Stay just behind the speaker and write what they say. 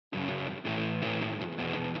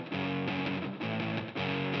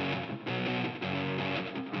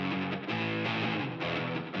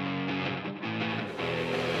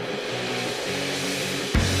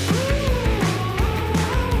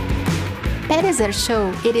Paris Air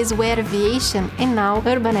Show, it is where aviation and now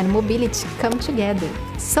urban air mobility come together.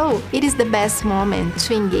 So, it is the best moment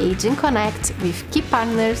to engage and connect with key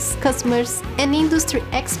partners, customers, and industry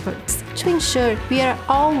experts to ensure we are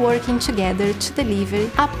all working together to deliver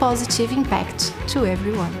a positive impact to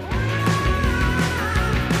everyone.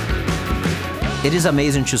 It is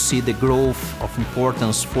amazing to see the growth of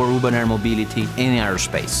importance for urban air mobility in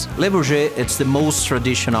aerospace. Le Bourget, it's the most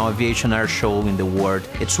traditional aviation air show in the world.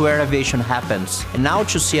 It's where aviation happens. And now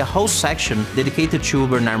to see a whole section dedicated to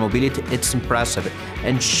urban air mobility, it's impressive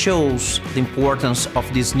and shows the importance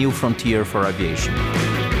of this new frontier for aviation.